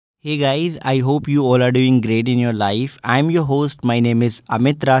Hey guys, I hope you all are doing great in your life. I'm your host. My name is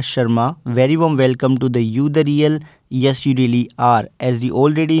Amit Raj Sharma. Very warm welcome to the You the Real. Yes, you really are. As you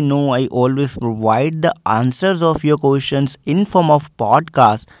already know, I always provide the answers of your questions in form of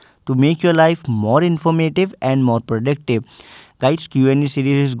podcast to make your life more informative and more productive. Guys, Q&A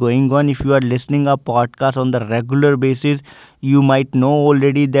series is going on. If you are listening a podcast on the regular basis, you might know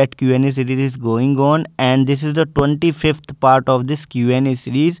already that Q&A series is going on, and this is the 25th part of this Q&A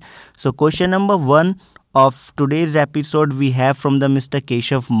series. So question number 1 of today's episode we have from the Mr.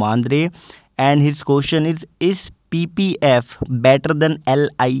 Keshav Mandre, and his question is PPF better than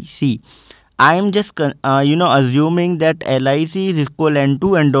LIC? I am just assuming that LIC is equivalent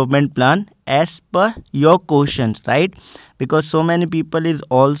to endowment plan as per your questions, right? Because so many people is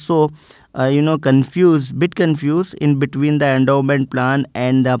also confused in between the endowment plan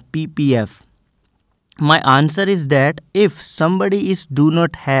and the PPF. My answer is that if somebody is do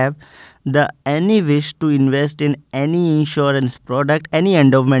not have the any wish to invest in any insurance product, any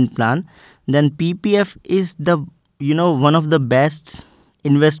endowment plan, then PPF is the one of the best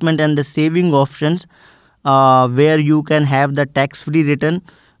investment and the saving options, where you can have the tax free return.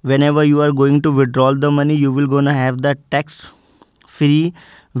 Whenever you are going to withdraw the money, you will gonna have the tax free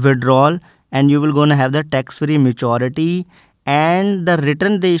withdrawal, and you will gonna have the tax free maturity, and the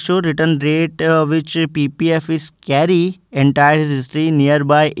return rate, which ppf is carry entire history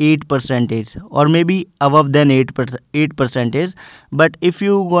nearby 8 percentage or maybe above than 8 percentage. But if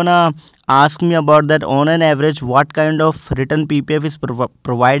you gonna ask me about that on an average what kind of return ppf is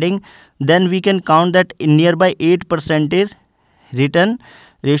providing, then we can count that in nearby 8 percentage return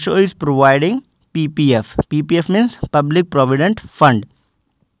ratio is providing ppf means public provident fund.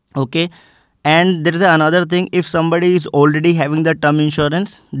 Okay. And there is another thing, if somebody is already having the term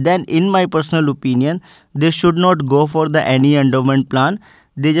insurance, then in my personal opinion they should not go for the any endowment plan.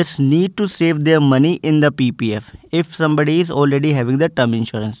 They just need to save their money in the ppf if somebody is already having the term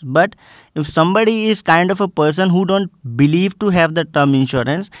insurance. But if somebody is kind of a person who don't believe to have the term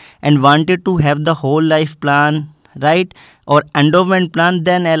insurance and wanted to have the whole life plan, right, or endowment plan,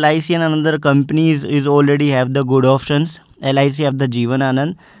 then LIC and another companies is already have the good options. LIC have the Jeevan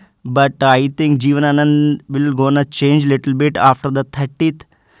Anand, but I think Jeevan Anand will gonna change little bit after the 30th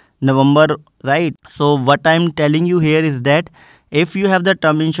November, right? So what I'm telling you here is that if you have the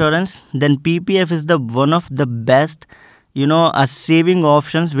term insurance, then PPF is the one of the best, saving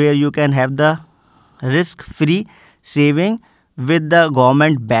options where you can have the risk free saving with the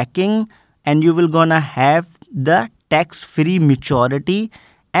government backing, and you will gonna have the tax free maturity.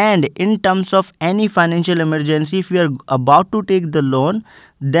 And in terms of any financial emergency, if you are about to take the loan,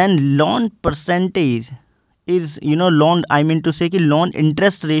 then loan percentage is, loan, I mean to say ki loan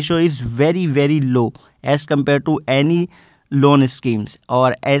interest ratio is very very low as compared to any loan schemes,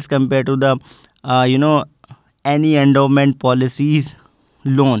 or as compared to the uh, you know any endowment policies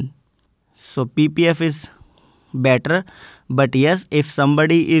loan. So PPF is better. But yes, if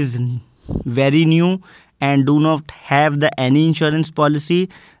somebody is very new and do not have the any insurance policy,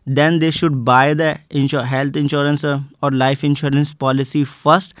 then they should buy the health insurance, or life insurance policy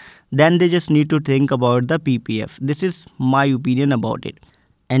first. Then they just need to think about the ppf. This is my opinion about it.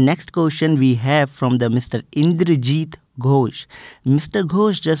 And next question we have from the Mr. Indrajit Ghosh. Mr.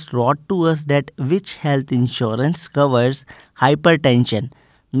 Ghosh just wrote to us that which health insurance covers hypertension.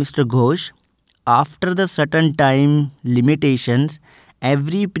 Mr. Ghosh, after the certain time limitations,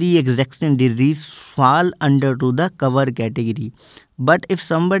 every pre-existing disease fall under to the cover category. But if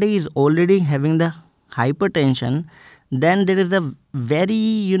somebody is already having the hypertension, then there is a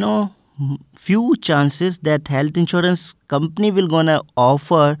very, few chances that health insurance company will gonna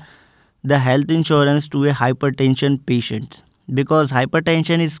offer the health insurance to a hypertension patient, because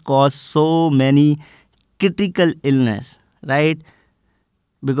hypertension is cause so many critical illness, right?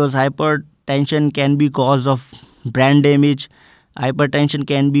 Because hypertension can be cause of brain damage, hypertension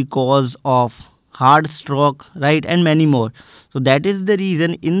can be cause of heart stroke, right, and many more. So that is the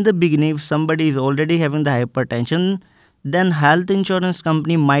reason in the beginning, if somebody is already having the hypertension, then health insurance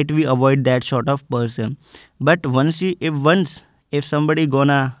company might be avoid that sort of person. But if somebody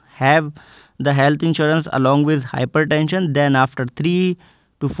gonna have the health insurance along with hypertension, then after 3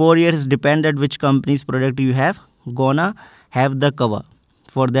 to 4 years, depended which company's product you have, gonna have the cover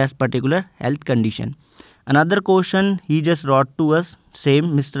for that particular health condition. Another question he just wrote to us,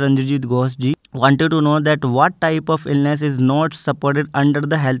 same Mr. Ranjit Ghosh ji, wanted to know that what type of illness is not supported under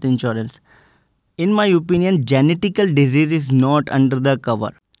the health insurance. In my opinion, genetical disease is not under the cover.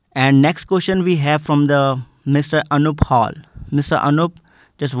 And next question we have from the Mr. Anup Hall. Mr. Anup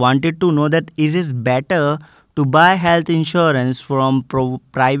just wanted to know that is it better to buy health insurance from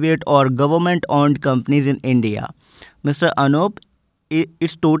private or government owned companies in India. Mr. Anup,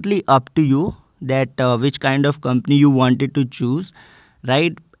 it's totally up to you that which kind of company you wanted to choose,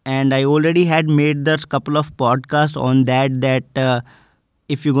 right? And I already had made that couple of podcasts on that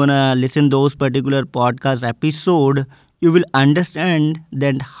if you're gonna listen those particular podcast episode, you will understand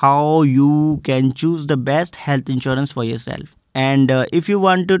then how you can choose the best health insurance for yourself. And if you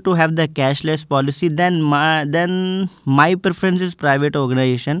wanted to have the cashless policy, then my preference is private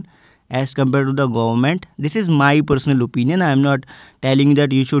organization as compared to the government. This is my personal opinion. I am not telling you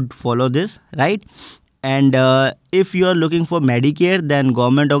that you should follow this, right? And if you are looking for Medicare, then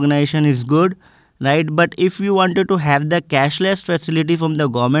government organization is good, right? But if you wanted to have the cashless facility from the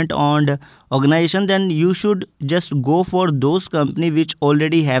government owned organization, then you should just go for those company which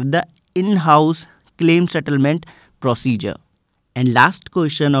already have the in-house claim settlement procedure. And last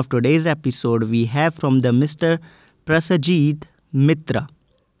question of today's episode we have from the Mr. Prasajit Mitra.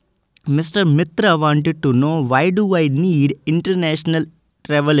 Mr. Mitra wanted to know, why do I need international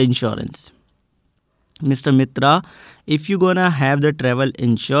travel insurance? Mr. Mitra, if you're gonna have the travel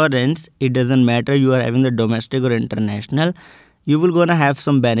insurance, it doesn't matter you are having the domestic or international, you will gonna have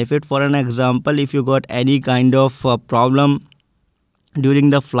some benefit. For an example, if you got any kind of problem during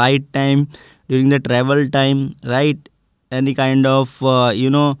the flight time, during the travel time, right? Any kind of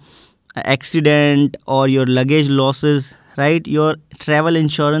accident or your luggage losses, right? Your travel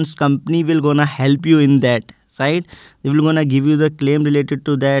insurance company will gonna help you in that, right? They will gonna give you the claim related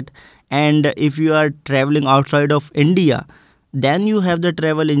to that. And if you are traveling outside of India, then you have the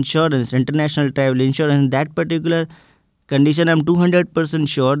travel insurance, international travel insurance. That particular condition, I'm 200%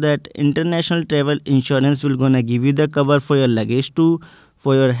 sure that international travel insurance will gonna give you the cover for your luggage too,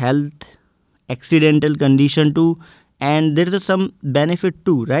 for your health accidental condition too, and there is some benefit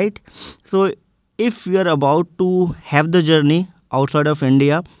too, right? So if you are about to have the journey outside of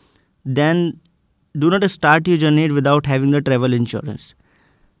India, then do not start your journey without having the travel insurance.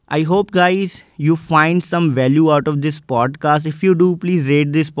 I hope, guys, you find some value out of this podcast. If you do, please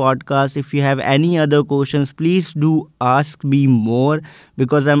rate this podcast. If you have any other questions, please do ask me more,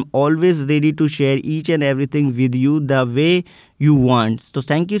 because I'm always ready to share each and everything with you the way you want. So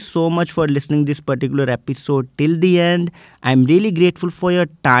thank you so much for listening this particular episode till the end. I'm really grateful for your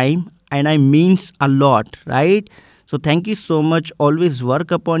time, and I means a lot, right? So thank you so much. Always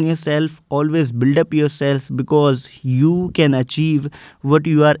work upon yourself, always build up yourself, because you can achieve what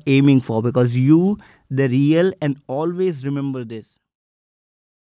you are aiming for, because you the real, and always remember this.